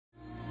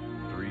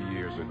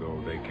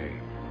ago they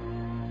came,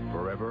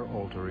 forever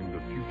altering the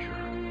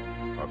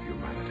future of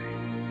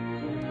humanity.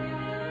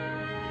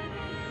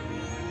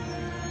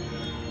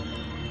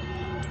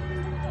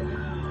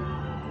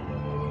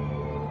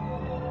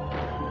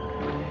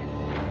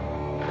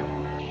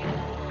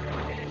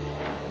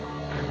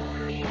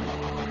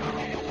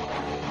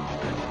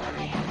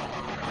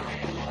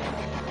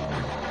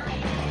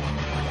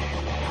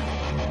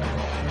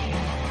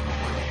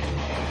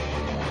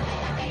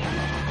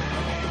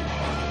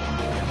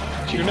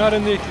 You're not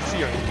in the ATC,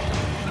 are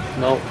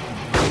you? No.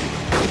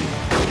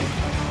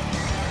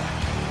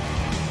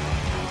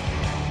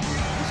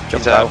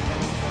 He's out.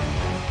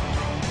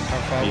 How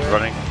far He's away?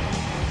 running.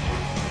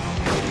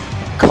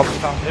 Cops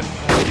found him.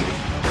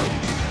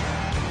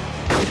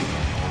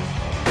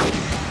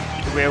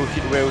 Shoot the wheels,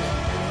 shoot the wheels.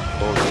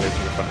 Oh, the wheels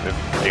in front of him.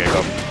 There you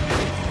go.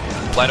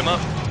 Light him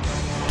up.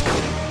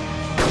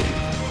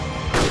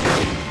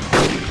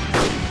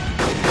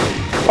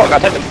 Oh, I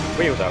gotta take the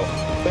wheels out.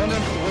 Burn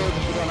them for the wheels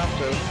if we don't have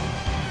to.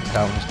 It's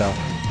down, it's down.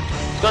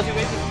 Scotty,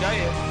 wait this guy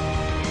here.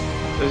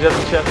 Does he have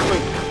the chest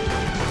quick?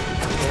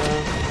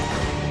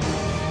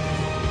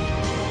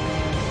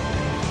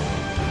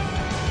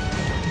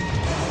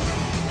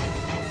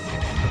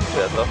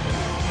 Dead look.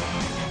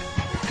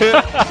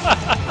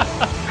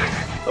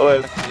 Oh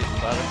well.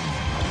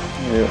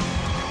 Yeah.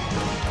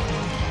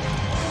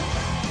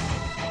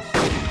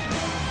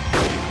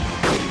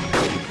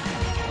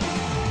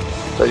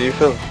 So you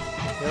feel?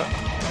 Yeah.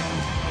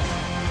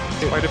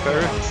 Quite a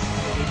barracks.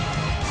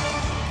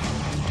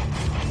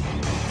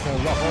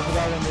 What was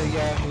about in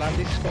the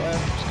landing,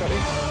 Scotty?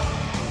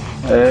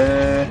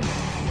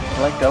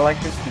 I like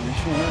this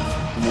position here.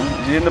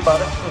 Is he in the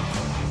barracks?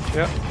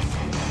 Yeah.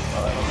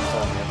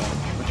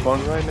 Which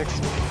one? Right next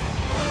to me.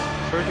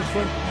 Furthest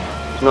one?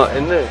 He's not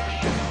in there.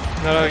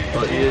 No, no.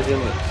 Oh, he is in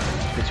there.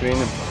 Between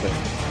them. Okay.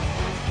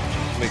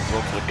 Make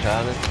room for the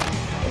car then.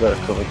 I got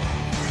it covered.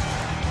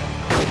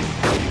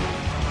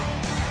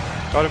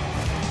 Got him.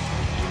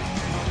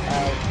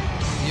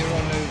 Euro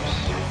noobs.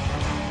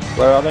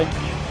 Where are they?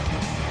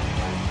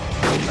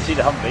 I see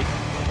the Humvee.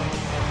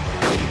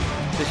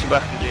 Pushing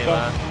back to the He's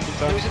down.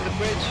 Who's at the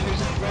bridge?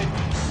 Who's at the bridge?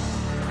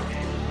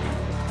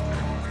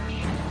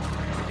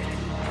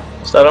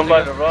 Is that on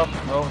by the ramp?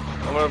 No.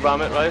 I'm gonna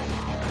ram it, right?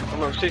 I'm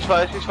gonna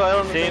ceasefire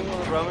on the thing. I'm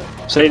gonna ram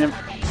it. Seen him.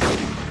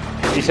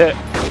 He's hit.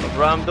 I've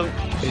rammed him.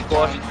 He's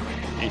squashed.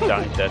 He's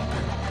down, he's dead.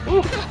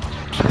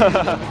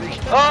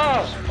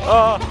 Ah!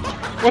 Oh!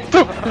 What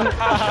the?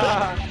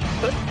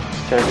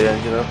 Just turn the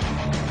engine up.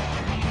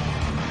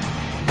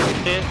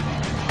 Hit.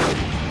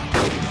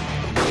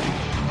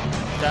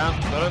 Down,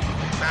 got him.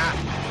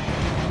 Ah.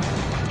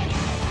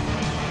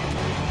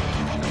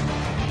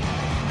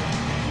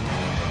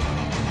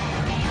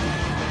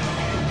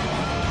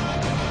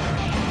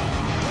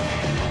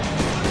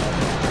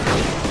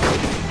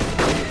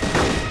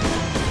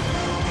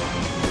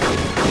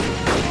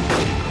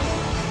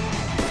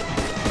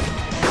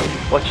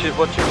 Watch your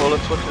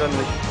bullets, watch your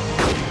enemy.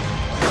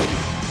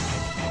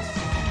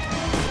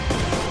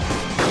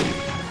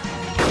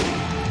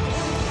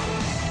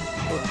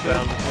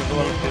 Down, there's the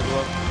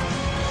one.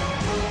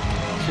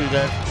 Two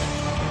dead.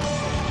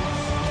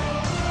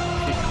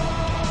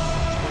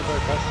 Very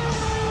fast.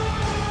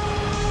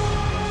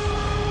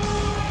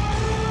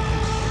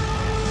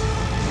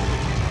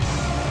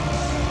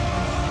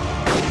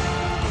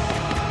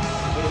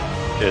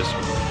 Cheers.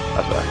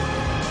 That's better.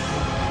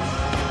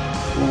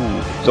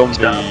 Ooh,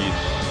 zombies.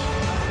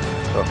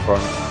 Up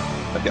front.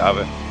 Let's get out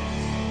of it.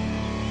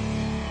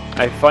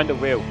 I find a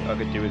wheel I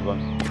could do with one.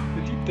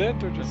 Is he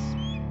dead or just?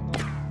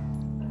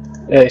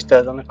 Yeah, he's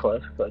dead on the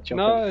cliff. Gotta jump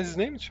No, in. his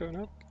name is showing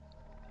up.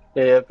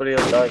 Yeah, but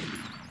he'll die.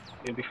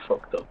 He'll be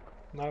fucked up.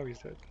 Now he's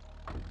dead.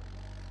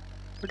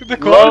 Look at the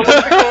Whoa, quad!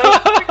 look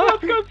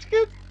at the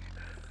quad.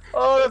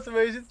 Oh, that's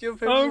amazing.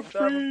 Jump in. Oh, jump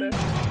down free. up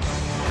there.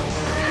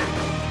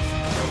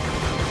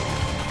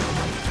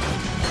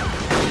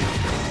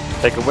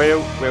 Take a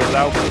wheel, wheels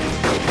out.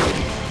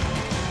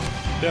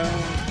 Down.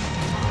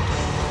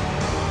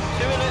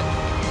 Doing it.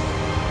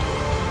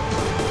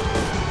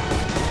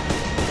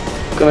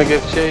 Gonna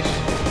give chase.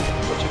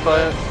 Watch your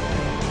fire.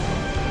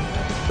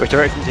 Which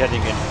direction is he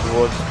heading in?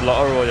 Towards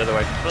Lotter or the other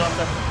way?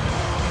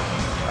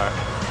 Alright.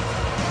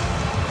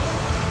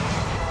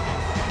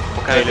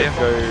 Okay, Okay, let's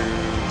go.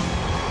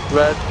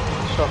 Red.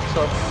 Shots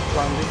up.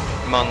 Landing.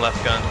 I'm on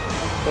left gun.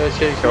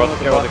 Chase. Go on, At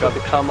the go on, back go of on.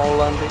 the camo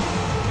landing.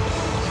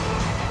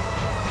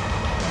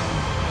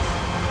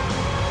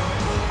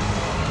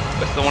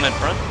 That's the one in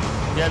front?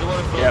 Yeah, the one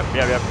in front. Yep.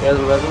 Yeah,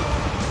 the red one.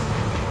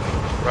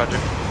 Roger.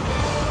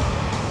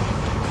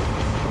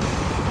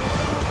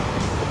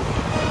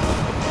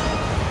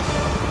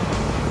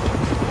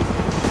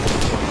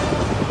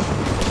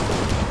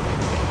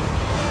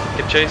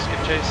 Give chase,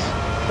 give chase.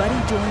 Buddy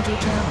joined your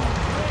channel.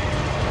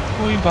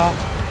 Going back.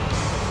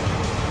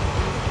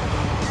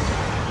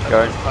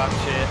 Going. Back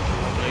shit.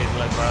 Bleeding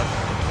like bad.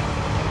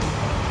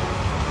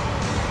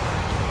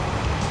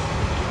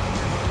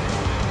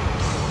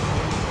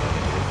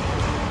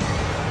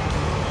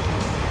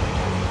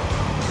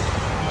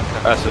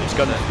 So it's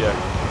guns, yeah.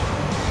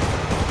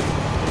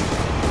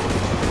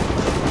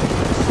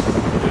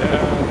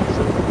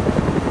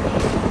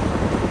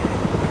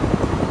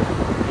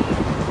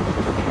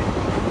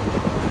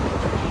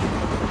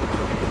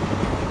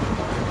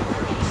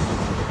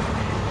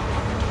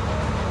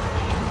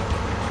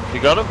 You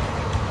got him?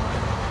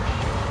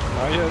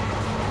 Not yet.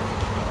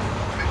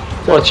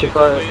 Watch your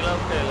fire.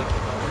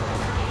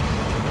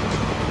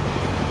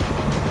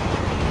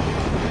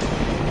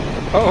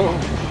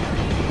 Oh,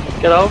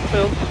 Get out,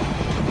 Phil.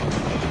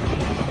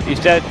 He's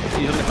dead.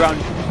 He's on the ground.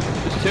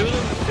 There's two of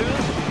them. There's two of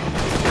them.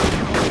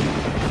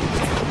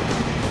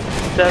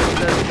 Dead.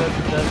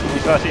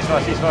 He's fast. He's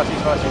fast. He's fast.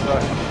 He's fast. He's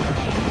fast.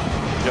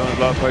 You don't want to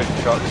blow up both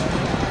shots.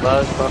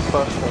 Fast.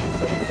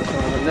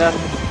 There.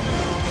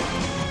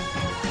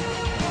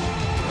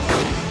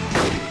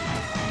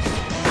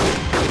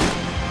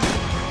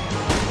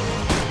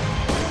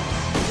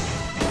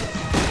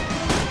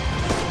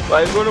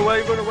 Right, run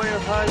away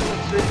as high as you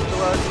can see. The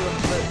last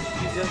one.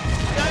 Guy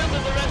under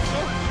the red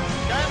truck!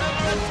 Guy under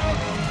the red truck!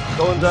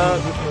 Going down.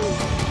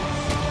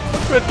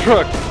 red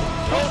truck.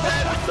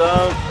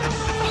 Down.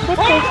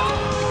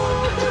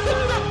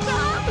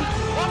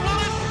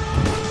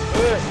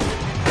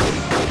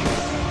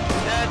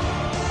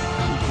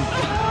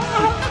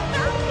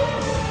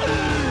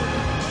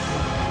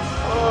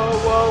 Oh,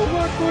 wow,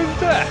 what was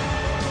that?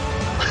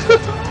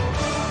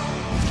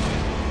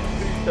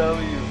 Please tell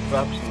me you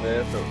raps in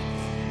there, though.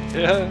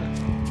 Yeah.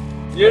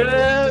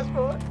 Yes,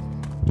 boy.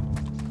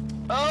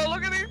 Oh,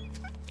 look at him.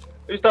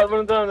 He started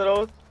running down the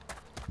road.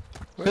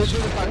 Who's the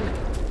bandit?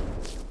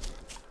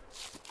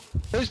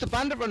 Who's the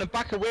bandit running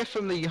back away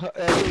from the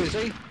who is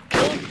he?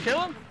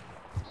 Kill him!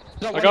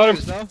 Not I one got of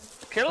him. us, no?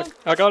 Kill him!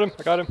 I got him.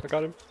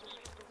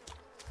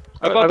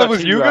 I thought that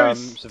was you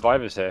guys.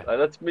 Survivors here. Right,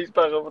 let's meet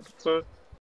back up at the truck.